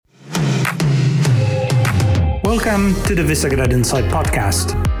Welcome to the Visegrad Insight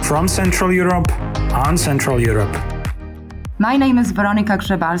podcast from Central Europe on Central Europe. My name is Weronika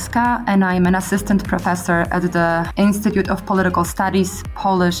Grzebalska and I'm an assistant professor at the Institute of Political Studies,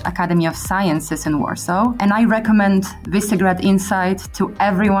 Polish Academy of Sciences in Warsaw. And I recommend Visegrad Insight to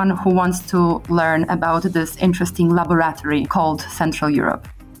everyone who wants to learn about this interesting laboratory called Central Europe.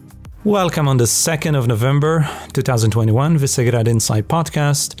 Welcome on the 2nd of November 2021 Visegrad Insight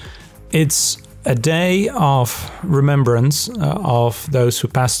podcast. It's a day of remembrance of those who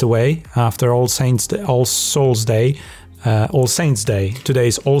passed away after All Saints' Day. Today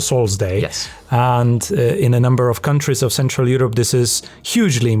is All Souls Day. Yes. And in a number of countries of Central Europe, this is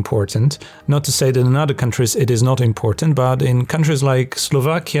hugely important. Not to say that in other countries it is not important, but in countries like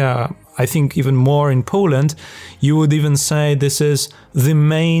Slovakia, I think even more in Poland, you would even say this is the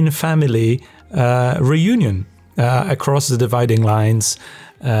main family reunion across the dividing lines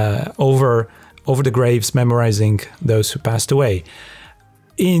over the graves, memorizing those who passed away.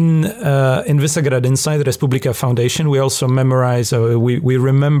 In Visegrad Insight Respublika Foundation, we also memorize, we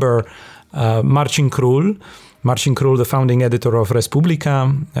remember Marcin Król, the founding editor of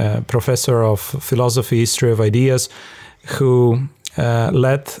Respublika, professor of philosophy, history of ideas, who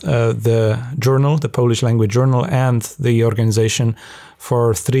led the journal, the Polish language journal, and the organization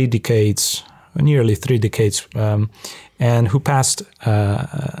for nearly three decades, and who passed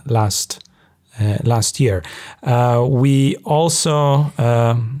last year. We also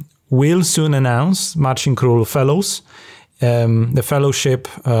will soon announce Marcin Król Fellows, the fellowship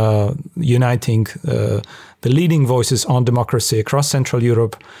uniting the leading voices on democracy across Central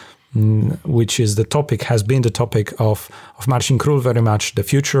Europe, which has been the topic of Marcin Król very much, the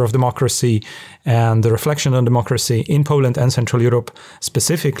future of democracy and the reflection on democracy in Poland and Central Europe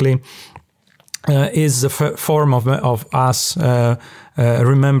specifically. Is the form of us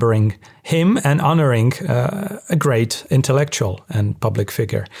remembering him and honoring a great intellectual and public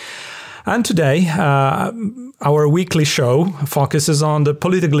figure. And today, our weekly show focuses on the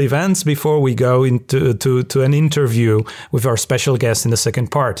political events before we go to an interview with our special guest in the second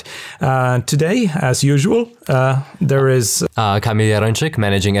part. Today, as usual, there is Kamil Jarończyk,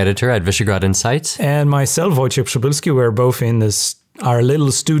 managing editor at Visegrad Insight. And myself, Wojciech Przybylski. We're both in our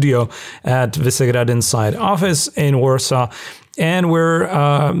little studio at Visegrad Insight office in Warsaw, and we're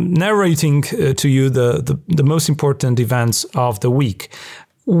narrating to you the most important events of the week.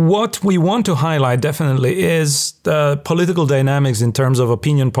 What we want to highlight definitely is the political dynamics in terms of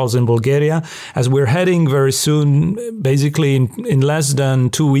opinion polls in Bulgaria, as we're heading very soon, basically in less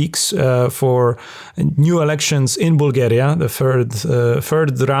than 2 weeks, for new elections in Bulgaria. The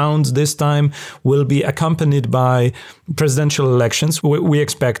third round this time will be accompanied by presidential elections. We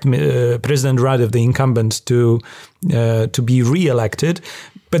expect President Radev, the incumbent, to be re-elected.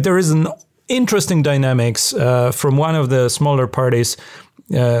 But there is an interesting dynamics from one of the smaller parties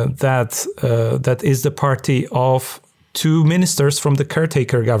that is the party of two ministers from the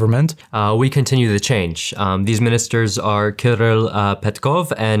caretaker government. We continue the change. These ministers are Kirill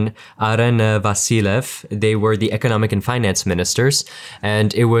Petkov and Aren Vasilev. They were the economic and finance ministers,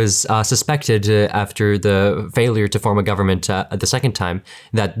 and it was suspected after the failure to form a government the second time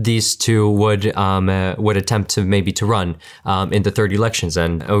that these two would attempt to run in the third elections,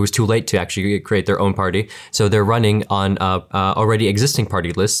 and it was too late to actually create their own party. So they're running on already existing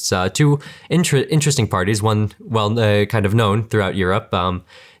party lists. Two interesting parties. One kind of known throughout Europe.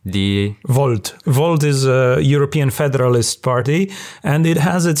 The Volt. Volt is a European Federalist Party, and it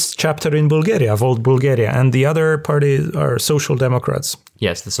has its chapter in Bulgaria, Volt Bulgaria, and the other party are Social Democrats.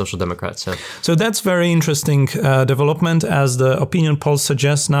 Yes, the Social Democrats. Yeah. So that's very interesting development, as the opinion polls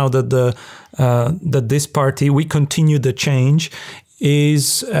suggest now that that this party, We Continue the Change,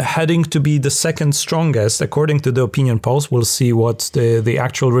 is heading to be the second strongest, according to the opinion polls. We'll see what the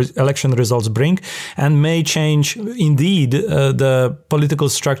actual election results bring, and may change indeed the political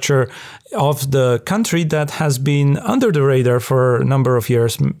structure of the country that has been under the radar for a number of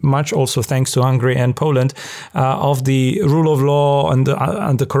years, much also thanks to Hungary and Poland, of the rule of law and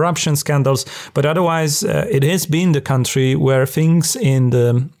the corruption scandals. But otherwise, it has been the country where things in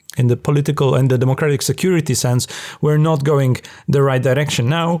the political and the democratic security sense, we're not going the right direction.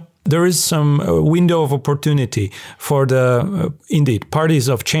 Now, there is some window of opportunity for the, indeed, parties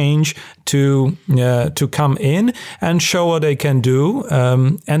of change to come in and show what they can do,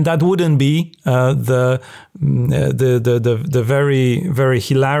 and that wouldn't be the very, very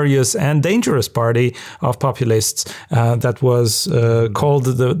hilarious and dangerous party of populists that was called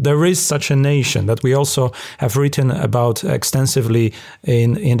There Is Such a Nation, that we also have written about extensively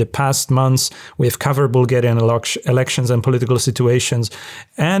in the past months. We have covered Bulgarian elections and political situations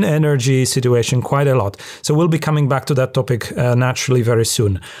and energy situation quite a lot. So we'll be coming back to that topic naturally very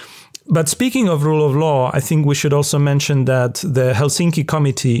soon. But speaking of rule of law, I think we should also mention that the Helsinki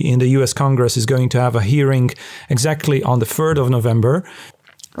Committee in the US Congress is going to have a hearing exactly on the 3rd of November.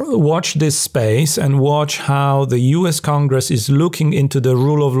 Watch this space and watch how the US Congress is looking into the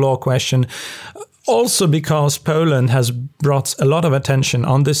rule of law question. Also because Poland has brought a lot of attention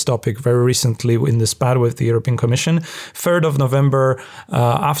on this topic very recently in the spat with the European Commission. 3rd of November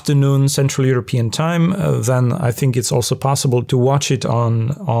afternoon, Central European time. Then I think it's also possible to watch it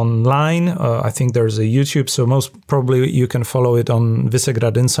online. I think there's a YouTube, so most probably you can follow it on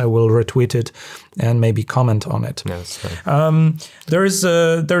Visegrad Insight. Will retweet it and maybe comment on it. Yes,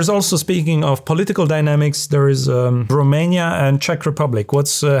 there's also, speaking of political dynamics, there is Romania and Czech Republic.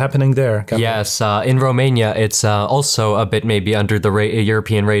 What's happening there, Gabriel? Yes, in Romania, it's also a bit maybe under the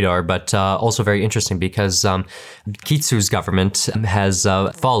European radar, but also very interesting because Kicu's government has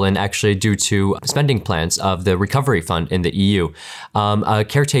fallen actually due to spending plans of the recovery fund in the EU. A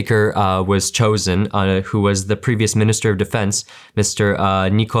caretaker was chosen who was the previous Minister of Defense, Mr.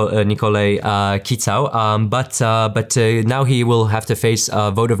 Nicolae Kicu, but now he will have to face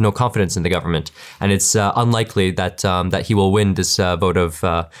a vote of no confidence in the government, and it's unlikely that he will win this vote of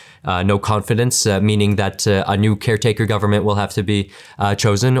no confidence, meaning that a new caretaker government will have to be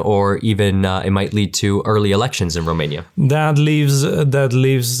chosen, or even it might lead to early elections in Romania. That leaves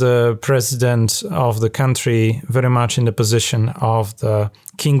the president of the country very much in the position of the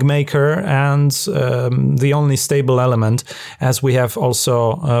kingmaker and the only stable element, as we have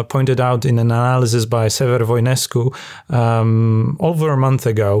also pointed out in an analysis by Sever Voinescu over a month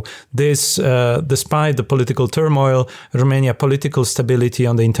ago. This, despite the political turmoil, Romania political stability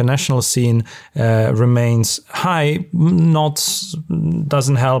on the international scene remains high.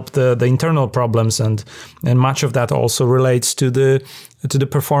 Doesn't help the internal problems, and much of that also relates to the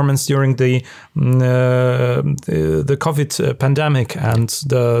performance during the COVID pandemic and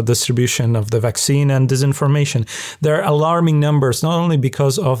the distribution of the vaccine and disinformation. There are alarming numbers, not only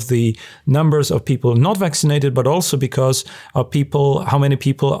because of the numbers of people not vaccinated, but also because of how many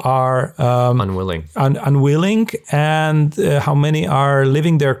people are unwilling, and how many are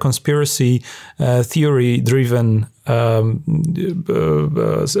living their conspiracy theory-driven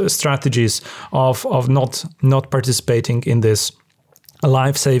strategies of not participating in this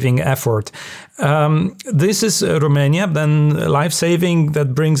life-saving effort. This is Romania. Then life-saving,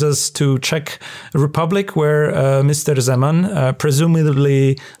 that brings us to Czech Republic, where Mr. Zeman,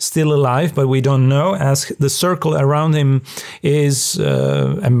 presumably still alive, but we don't know, as the circle around him is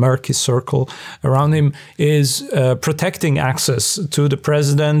a murky circle around him, is protecting access to the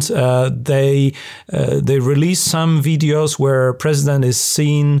president. They release some videos where president is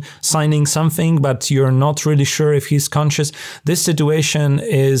seen signing something, but you're not really sure if he's conscious. This situation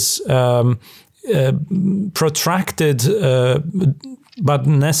is protracted but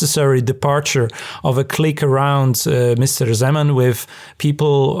necessary departure of a clique around Mr. Zeman, with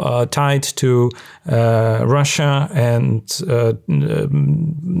people tied to Russia and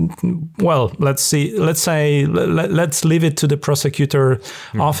let's leave it to the prosecutor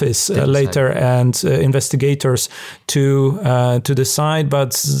office later and investigators to decide.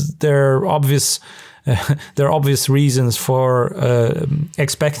 But there are obvious reasons for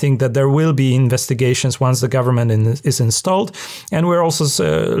expecting that there will be investigations once the government is installed. And we're also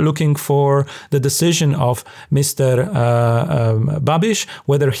looking for the decision of Mr. Babiš,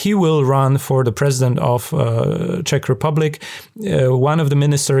 whether he will run for the president of Czech Republic. One of the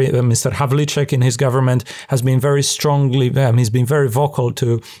ministry, Mr. Havlicek, in his government, has been very he's been very vocal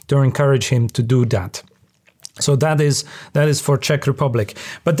to encourage him to do that. So that is for Czech Republic.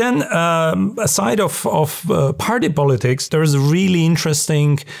 But then, aside of party politics, there is really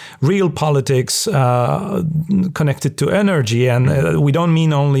interesting real politics connected to energy, and we don't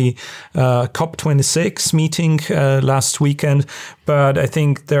mean only COP26 meeting last weekend, but I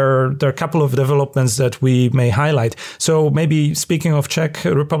think there are a couple of developments that we may highlight. So maybe speaking of Czech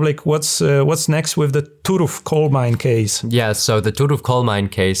Republic, what's next with the Turów coal mine case? Yeah, so the Turów coal mine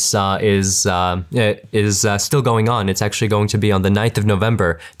case is still going on. It's actually going to be on the 9th of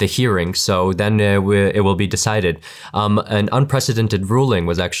November, the hearing. So then it will be decided. An unprecedented ruling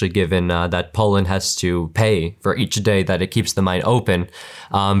was actually given that Poland has to pay for each day that it keeps the mine open.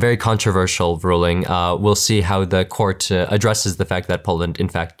 Very controversial ruling. We'll see how the court addresses the fact that Poland, in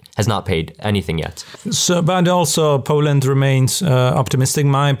fact, has not paid anything yet. So, but also Poland remains optimistic.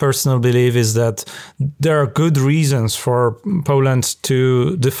 My personal belief is that there are good reasons for Poland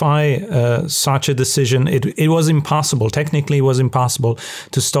to defy such a decision. It was impossible. Technically, it was impossible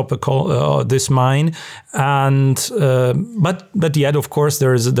to stop this mine, and but yet, of course,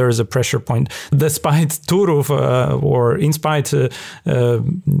 there is a pressure point. Despite Turów, or in spite.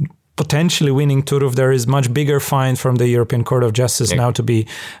 Potentially winning Turów, there is much bigger fine from the European Court of Justice now to be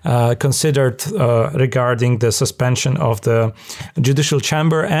considered regarding the suspension of the judicial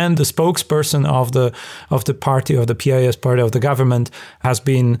chamber, and the spokesperson of the party, of the PIS party of the government, has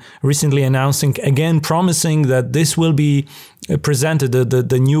been recently announcing, again promising that this will be presented,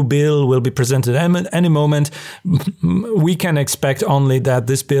 the new bill will be presented any moment. We can expect only that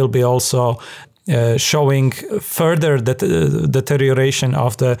this bill be also showing further deterioration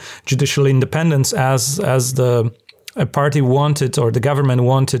of the judicial independence, as the party wanted, or the government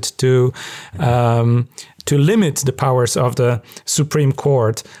wanted to limit the powers of the Supreme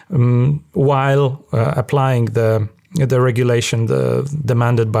Court while applying the regulation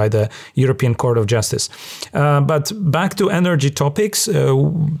demanded by the European Court of Justice. But back to energy topics,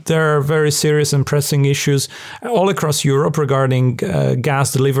 there are very serious and pressing issues all across Europe regarding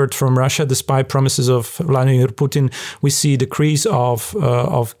gas delivered from Russia. Despite promises of Vladimir Putin, we see decrease of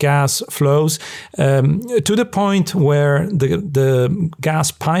gas flows to the point where the gas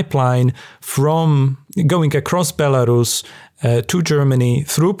pipeline from going across Belarus to Germany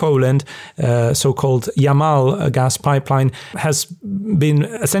through Poland, so-called Yamal gas pipeline, has been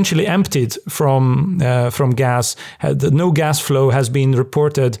essentially emptied from gas. No gas flow has been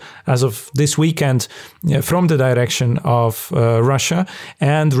reported as of this weekend from the direction of Russia,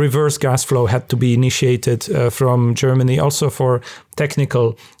 and reverse gas flow had to be initiated from Germany, also for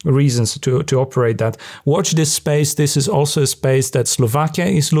technical reasons to operate that. Watch this space. This is also a space that Slovakia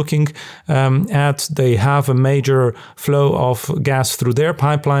is looking at. They have a major flow of gas through their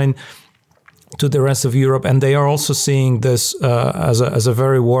pipeline to the rest of Europe, and they are also seeing this as a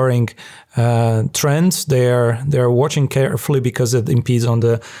very worrying trend. They are watching carefully because it impedes on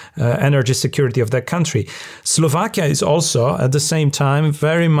the energy security of that country. Slovakia is also at the same time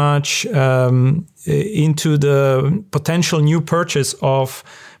very much into the potential new purchase of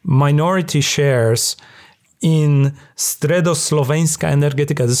minority shares in Stredoslovenska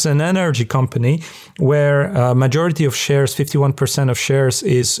Energetika. This is an energy company where a majority of shares, 51% of shares,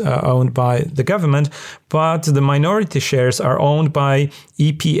 is owned by the government, but the minority shares are owned by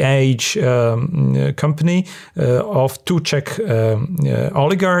EPH company of two Czech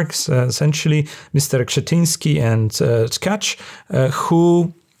oligarchs, essentially Mr. Křetínský and Tkach,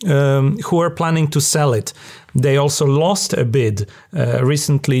 who are planning to sell it. They also lost a bid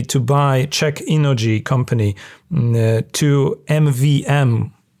recently to buy Czech Innogy company to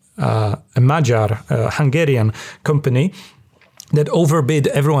MVM, a Magyar, Hungarian company that overbid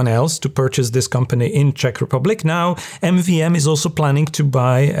everyone else to purchase this company in Czech Republic. Now, MVM is also planning to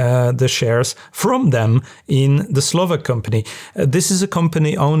buy the shares from them in the Slovak company. This is a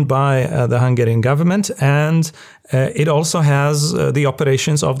company owned by the Hungarian government, and it also has the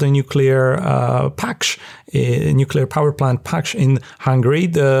operations of the nuclear Paks, nuclear power plant Paks in Hungary.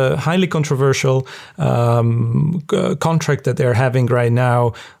 The highly controversial contract that they're having right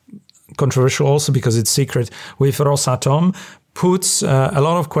now, controversial also because it's secret, with Rosatom, puts a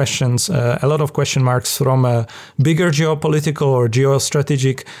lot of questions, a lot of question marks from a bigger geopolitical or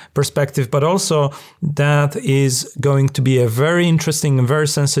geostrategic perspective, but also that is going to be a very interesting and very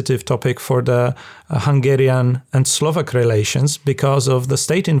sensitive topic for the Hungarian and Slovak relations because of the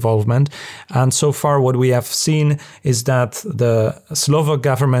state involvement. And so far what we have seen is that the Slovak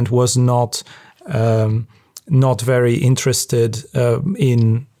government was not very interested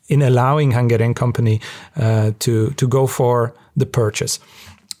in allowing Hungarian company to go for the purchase.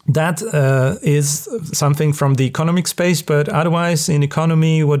 That is something from the economic space, but otherwise in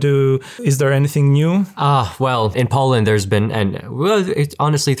economy, is there anything new? Well, in Poland, there's been,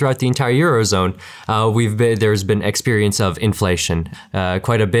 honestly, throughout the entire Eurozone, there's been experience of inflation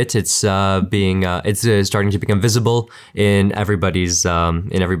quite a bit. It's starting to become visible in everybody's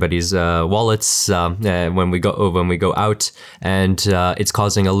wallets when we go out, and it's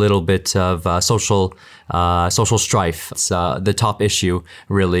causing a little bit of social strife. It's the top issue,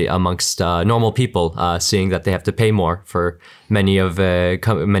 really, amongst normal people, seeing that they have to pay more for many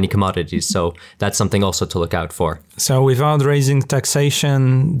commodities. So that's something also to look out for. So without raising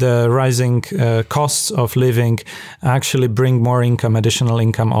taxation, the rising costs of living actually bring more income, additional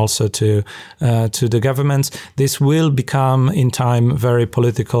income also to the governments. This will become in time very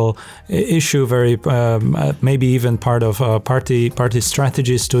political issue, very maybe even part of party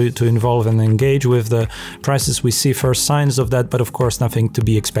strategies to involve and engage with the prices. We see first signs of that, but of course nothing to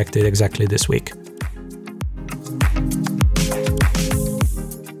be expected exactly this week.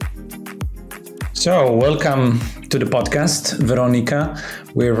 So, welcome to the podcast, Veronika.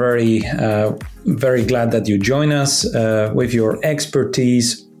 We're very glad that you join us with your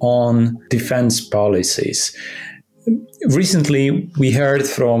expertise on defense policies. Recently, we heard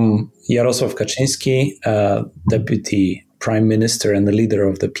from Jarosław Kaczyński, Deputy Prime Minister and the leader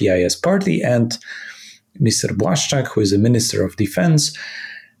of the PiS party, and Mr. Błaszczak, who is the Minister of Defense,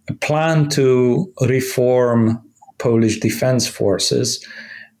 a plan to reform Polish defense forces.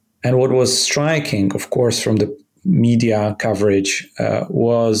 And what was striking, of course, from the media coverage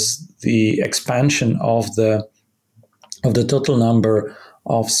was the expansion of the total number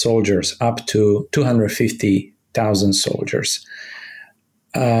of soldiers up to 250,000 soldiers.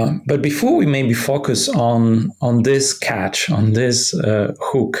 But before we maybe focus on this catch, on this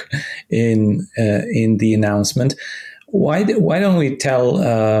hook in the announcement, why don't we tell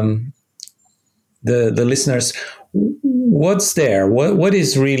the listeners what's there? What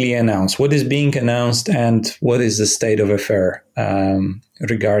is really announced? What is being announced, and what is the state of affair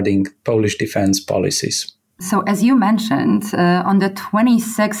regarding Polish defense policies? So, as you mentioned, on the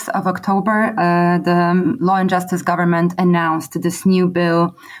 26th of October, the Law and Justice government announced this new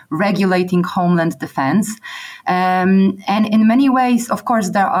bill regulating homeland defense. And in many ways, of course,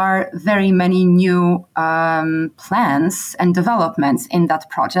 there are very many new plans and developments in that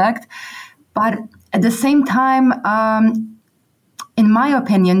project. But at the same time, in my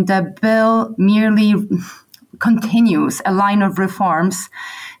opinion, the bill merely continues a line of reforms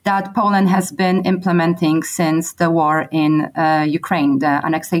that Poland has been implementing since the war in Ukraine, the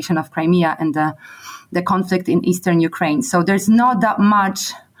annexation of Crimea and the conflict in eastern Ukraine. So there's not that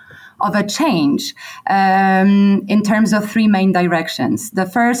much of a change in terms of three main directions. The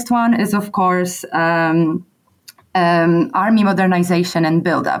first one is, of course, army modernization and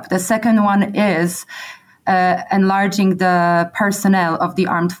buildup. The second one is enlarging the personnel of the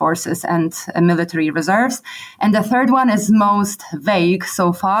armed forces and military reserves. And the third one is most vague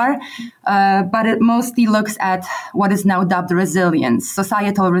so far, but it mostly looks at what is now dubbed resilience,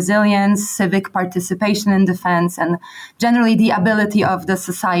 societal resilience, civic participation in defense, and generally the ability of the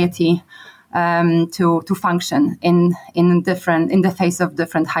society to function in the face of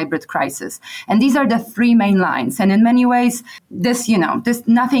different hybrid crises. And these are the three main lines. And in many ways, this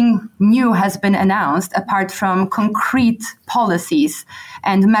nothing new has been announced apart from concrete policies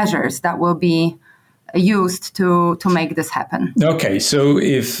and measures that will be used to make this happen. Okay, so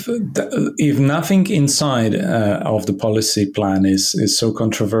if nothing inside of the policy plan is so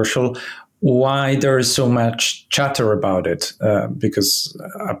controversial, why there is so much chatter about it? Because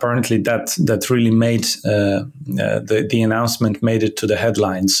apparently that really made the announcement made it to the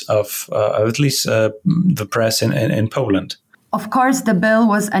headlines of at least the press in Poland. Of course, the bill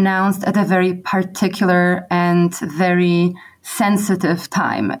was announced at a very particular and very sensitive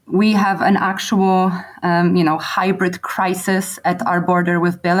time. We have an actual, hybrid crisis at our border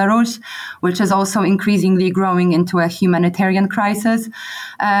with Belarus, which is also increasingly growing into a humanitarian crisis.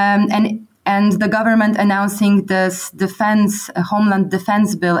 And the government announcing this homeland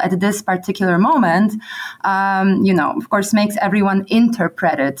defense bill at this particular moment, of course, makes everyone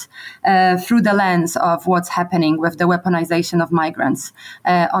interpret it through the lens of what's happening with the weaponization of migrants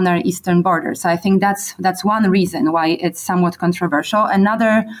on our eastern border. So I think that's one reason why it's somewhat controversial.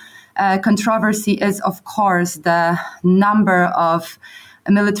 Another controversy is, of course, the number of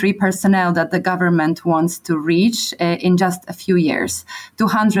military personnel that the government wants to reach in just a few years,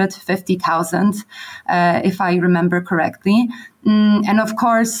 250,000, if I remember correctly. And of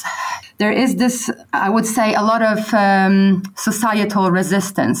course, there is this, I would say, a lot of societal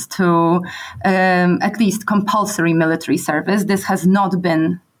resistance to at least compulsory military service. This has not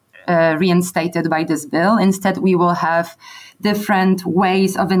been reinstated by this bill. Instead, we will have different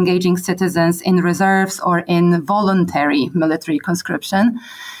ways of engaging citizens in reserves or in voluntary military conscription.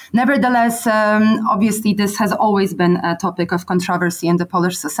 Nevertheless, obviously, this has always been a topic of controversy in the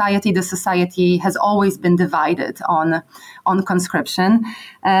Polish society. The society has always been divided on conscription.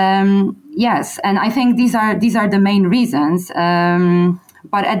 Yes, and I think these are the main reasons.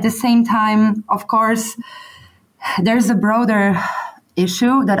 But at the same time, of course, there's a broader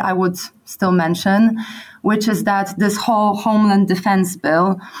issue that I would still mention, which is that this whole Homeland Defense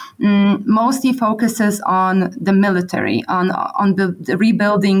Bill mostly focuses on the military, on the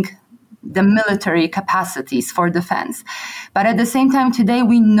rebuilding the military capacities for defense. But at the same time, today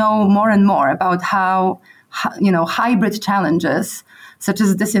we know more and more about how hybrid challenges such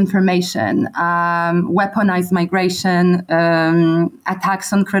as disinformation, weaponized migration,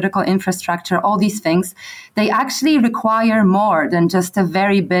 attacks on critical infrastructure, all these things, they actually require more than just a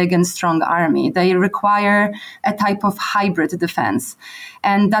very big and strong army. They require a type of hybrid defense.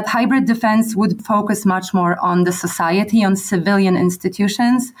 And that hybrid defense would focus much more on the society, on civilian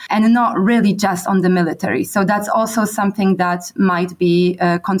institutions, and not really just on the military. So that's also something that might be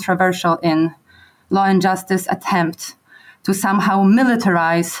controversial in Law and Justice attempt to somehow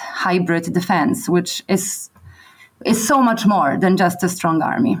militarize hybrid defense, which is so much more than just a strong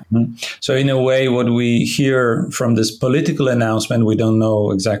army. So in a way, what we hear from this political announcement, we don't know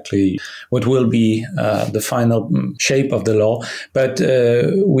exactly what will be the final shape of the law, but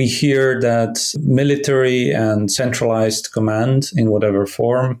we hear that military and centralized command in whatever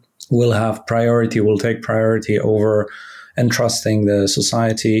form will take priority over entrusting the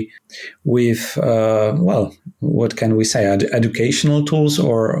society with, what can we say, educational tools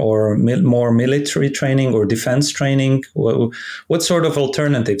or more military training or defense training? What sort of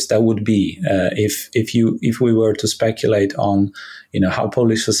alternatives that would be if we were to speculate on, how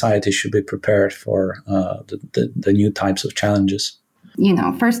Polish society should be prepared for the new types of challenges?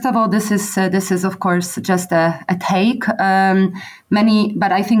 First of all, this is of course just a take.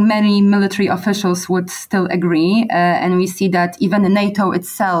 But I think many military officials would still agree, and we see that even NATO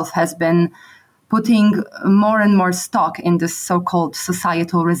itself has been putting more and more stock in this so-called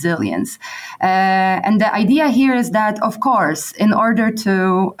societal resilience. And the idea here is that, of course, in order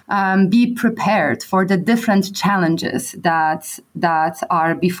to be prepared for the different challenges that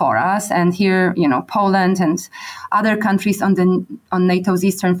are before us, and here, Poland and other countries on NATO's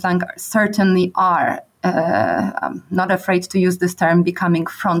eastern flank certainly are I'm not afraid to use this term, becoming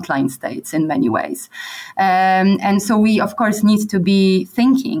frontline states in many ways. And so we, of course, need to be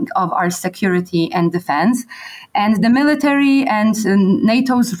thinking of our security and defense. And the military and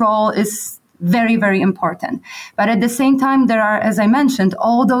NATO's role is very, very important. But at the same time, there are, as I mentioned,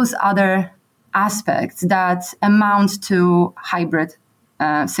 all those other aspects that amount to hybrid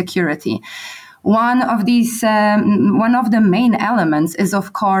security. One of the main elements is,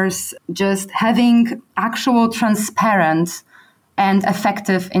 of course, just having actual transparent and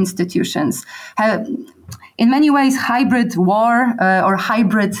effective institutions. In many ways, hybrid war or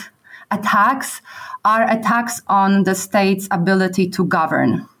hybrid attacks are attacks on the state's ability to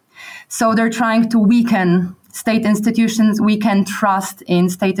govern. So they're trying to weaken state institutions, weaken trust in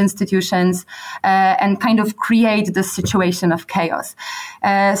state institutions, and kind of create this situation of chaos.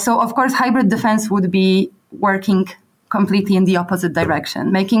 So, of course, hybrid defense would be working completely in the opposite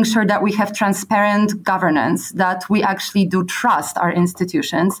direction, making sure that we have transparent governance, that we actually do trust our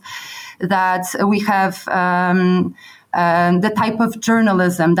institutions, that we have the type of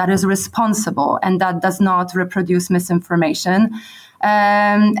journalism that is responsible and that does not reproduce misinformation.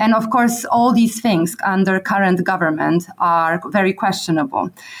 And of course, all these things under current government are very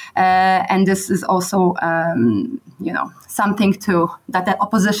questionable. And this is also, something that the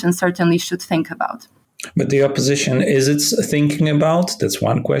opposition certainly should think about. But the opposition, is it thinking about? That's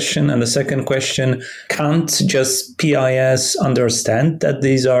one question. And the second question, can't just PIS understand that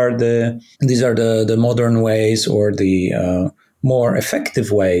these are the modern ways or the more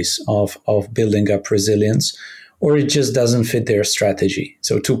effective ways of building up resilience? Or it just doesn't fit their strategy?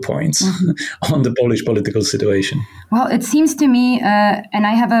 So 2 points on the Polish political situation. Well, it seems to me, and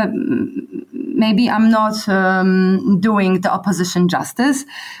I have maybe I'm not doing the opposition justice,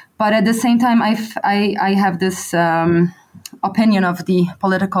 but at the same time, I have this opinion of the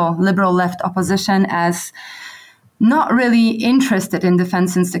political liberal left opposition as not really interested in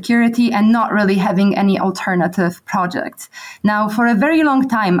defense and security and not really having any alternative projects. Now, for a very long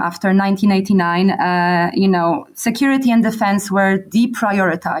time after 1989, security and defense were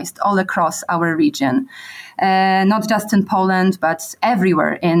deprioritized all across our region. Not just in Poland, but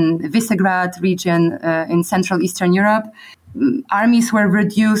everywhere in the Visegrad region, in Central Eastern Europe. armies were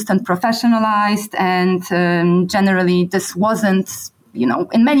reduced and professionalized, and generally this wasn't,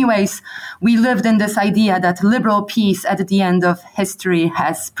 in many ways, we lived in this idea that liberal peace at the end of history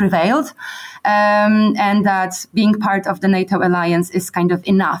has prevailed, and that being part of the NATO alliance is kind of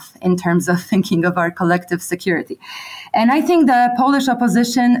enough in terms of thinking of our collective security. And I think the Polish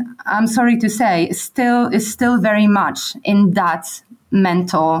opposition, I'm sorry to say, is still very much in that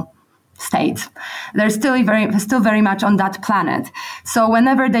mental state. They're still very much on that planet. So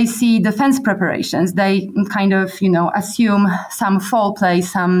whenever they see defense preparations, they kind of, assume some foul play,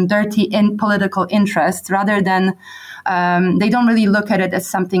 some dirty political interest, rather than they don't really look at it as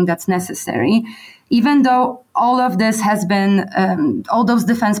something that's necessary. Even though all of this has been, all those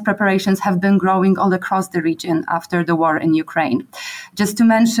defense preparations have been growing all across the region after the war in Ukraine. Just to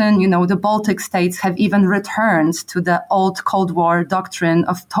mention, the Baltic states have even returned to the old Cold War doctrine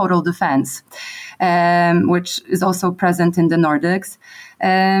of total defense, which is also present in the Nordics.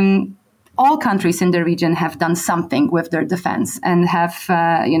 All countries in the region have done something with their defense and have,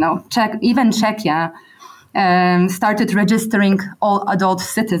 even Czechia started registering all adult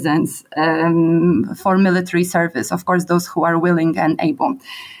citizens for military service, of course, those who are willing and able.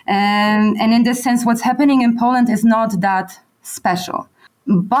 And in this sense, what's happening in Poland is not that special.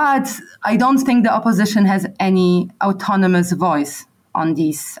 But I don't think the opposition has any autonomous voice on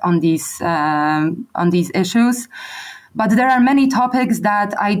these issues. But there are many topics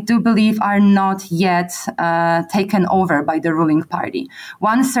that I do believe are not yet taken over by the ruling party.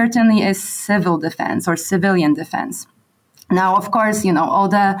 One certainly is civil defense or civilian defense. Now, of course, all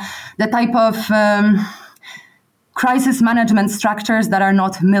the type of crisis management structures that are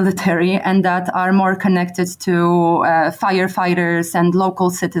not military and that are more connected to firefighters and local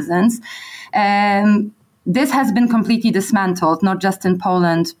citizens. This has been completely dismantled, not just in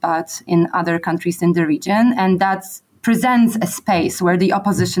Poland, but in other countries in the region. And that's presents a space where the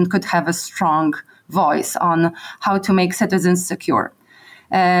opposition could have a strong voice on how to make citizens secure.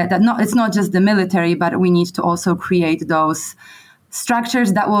 It's not just the military, but we need to also create those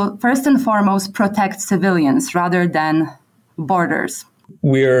structures that will first and foremost protect civilians rather than borders.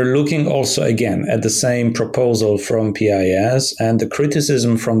 We are looking also again at the same proposal from PIS, and the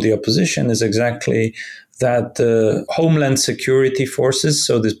criticism from the opposition is exactly that the Homeland Security Forces,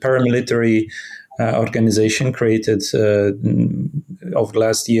 so this paramilitary organization created over the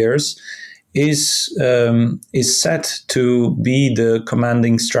last years, is set to be the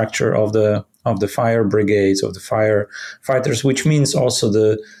commanding structure of the fire brigades, of the firefighters, which means also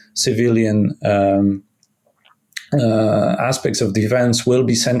the civilian aspects of defense will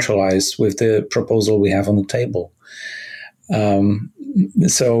be centralized with the proposal we have on the table.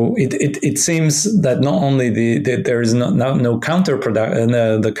 So it seems that not only there is no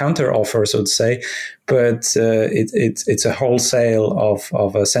the counter offer, so to say, but it's a wholesale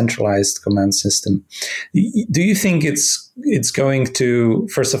of a centralized command system. Do you think it's going to,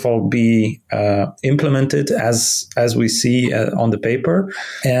 first of all, be implemented as we see on the paper,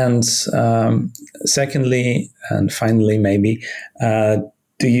 and secondly and finally maybe,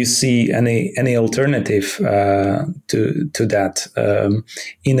 do you see any alternative to that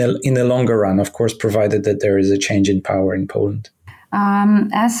in a longer run? Of course, provided that there is a change in power in Poland.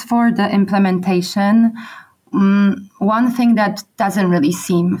 As for the implementation, one thing that doesn't really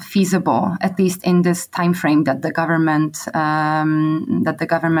seem feasible, at least in this time frame that the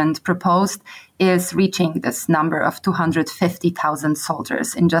government proposed, is reaching this number of 250,000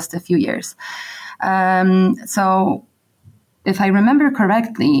 soldiers in just a few years. So, if I remember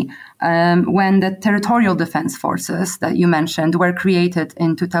correctly, when the territorial defense forces that you mentioned were created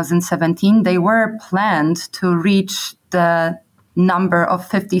in 2017, they were planned to reach the number of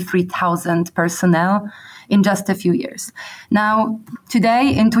 53,000 personnel in just a few years. Now,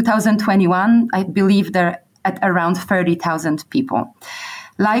 today in 2021, I believe they're at around 30,000 people.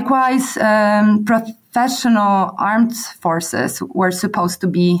 Likewise, professional armed forces were supposed to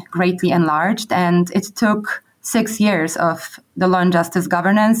be greatly enlarged, and it took 6 years of the Law and Justice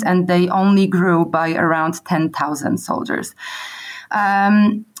governance, and they only grew by around 10,000 soldiers.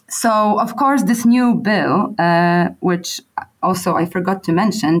 So, of course, this new bill, which also I forgot to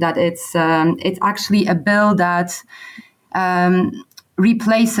mention, that it's actually a bill that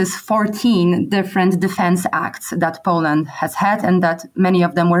replaces 14 different defense acts that Poland has had, and that many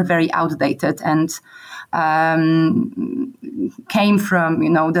of them were very outdated and came from,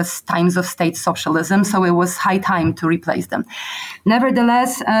 the times of state socialism. So it was high time to replace them.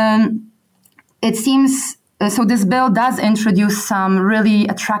 Nevertheless, it seems, so this bill does introduce some really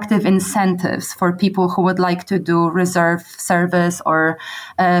attractive incentives for people who would like to do reserve service or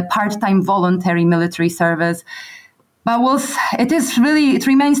part-time voluntary military service. But it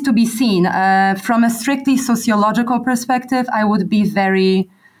remains to be seen. From a strictly sociological perspective, I would be very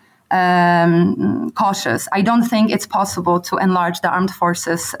cautious. I don't think it's possible to enlarge the armed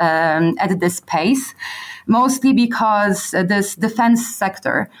forces at this pace, mostly because this defense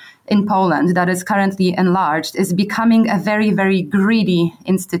sector in Poland that is currently enlarged is becoming a very, very greedy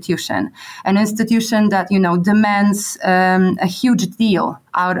institution, an institution that, demands a huge deal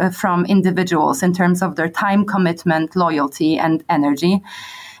from individuals in terms of their time, commitment, loyalty, and energy.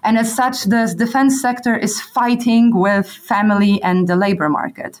 And as such, the defense sector is fighting with family and the labor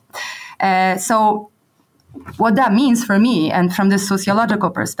market. So what that means for me, and from this sociological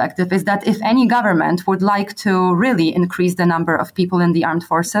perspective, is that if any government would like to really increase the number of people in the armed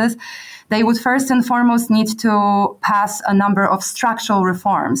forces, they would first and foremost need to pass a number of structural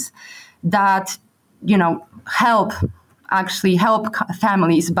reforms that, help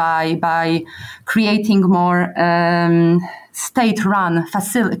families by creating more state-run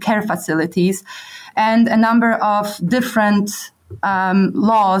care facilities and a number of different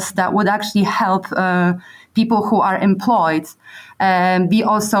laws that would actually help people who are employed be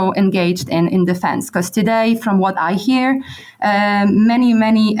also engaged in defense. Because today, from what I hear,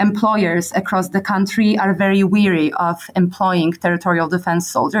 many employers across the country are very weary of employing territorial defense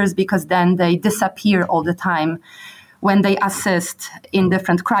soldiers because then they disappear all the time when they assist in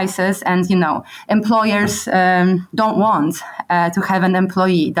different crises. And, employers don't want to have an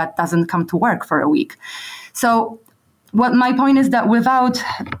employee that doesn't come to work for a week. So what my point is that without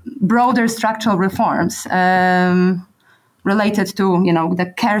broader structural reforms related to,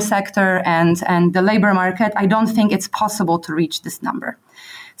 the care sector and the labor market, I don't think it's possible to reach this number.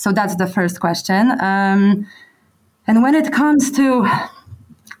 So that's the first question. And when it comes to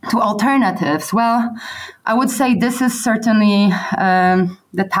alternatives, well, I would say this is certainly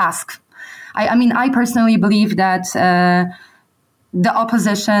the task. I personally believe that the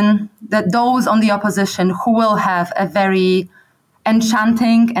opposition, that those on the opposition who will have a very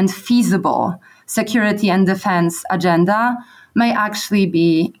enchanting and feasible security and defense agenda may actually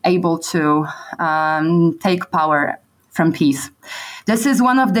be able to take power from peace. This is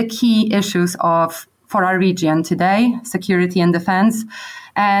one of the key issues for our region today, security and defense.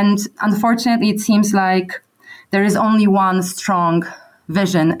 And unfortunately, it seems like there is only one strong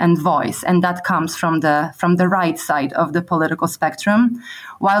vision and voice, and that comes from the right side of the political spectrum,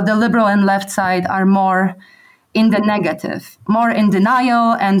 while the liberal and left side are more in the negative, more in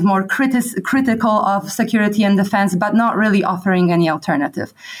denial and more critical of security and defense, but not really offering any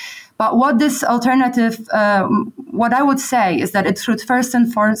alternative. But what this alternative, what I would say is that it should first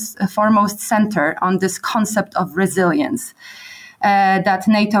and foremost center on this concept of resilience that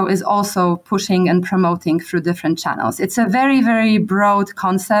NATO is also pushing and promoting through different channels. It's a very, very broad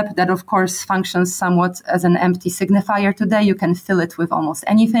concept that, of course, functions somewhat as an empty signifier today. You can fill it with almost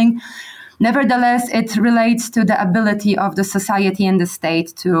anything. Nevertheless, it relates to the ability of the society and the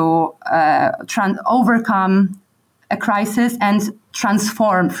state to overcome a crisis and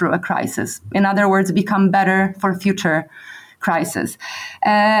transform through a crisis. In other words, become better for future crises.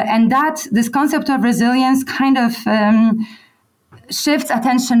 And this concept of resilience kind of shifts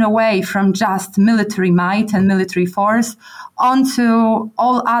attention away from just military might and military force onto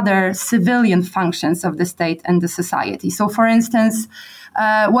all other civilian functions of the state and the society. So, for instance,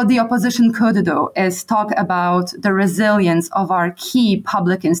 what the opposition could do is talk about the resilience of our key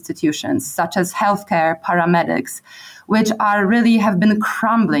public institutions, such as healthcare, paramedics, which have been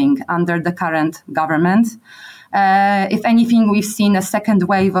crumbling under the current government. If anything, we've seen a second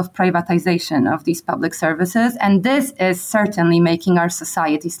wave of privatization of these public services, and this is certainly making our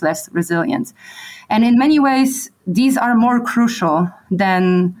societies less resilient. And in many ways, these are more crucial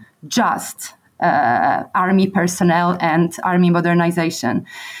than just army personnel and army modernization.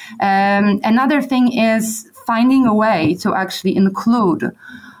 Another thing is finding a way to actually include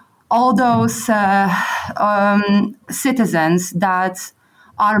all those citizens that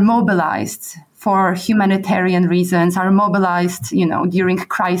are mobilized for humanitarian reasons, are mobilized, during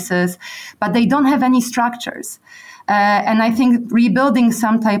crisis, but they don't have any structures. And I think rebuilding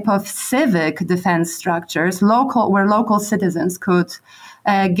some type of civic defense structures, where local citizens could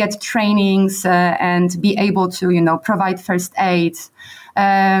get trainings and be able to, provide first aid.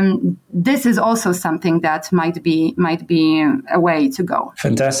 This is also something that might be a way to go.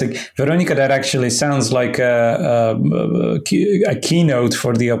 Fantastic, Veronika. That actually sounds like a keynote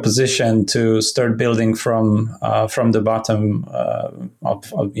for the opposition to start building from the bottom of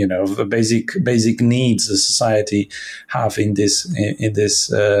the basic needs the society have in this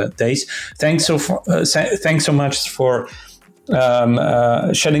days. Thanks so much for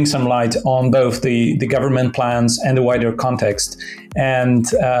shedding some light on both the government plans and the wider context. And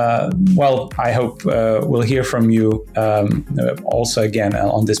I hope we'll hear from you also again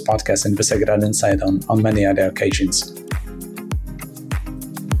on this podcast in Visegrad Insight on many other occasions.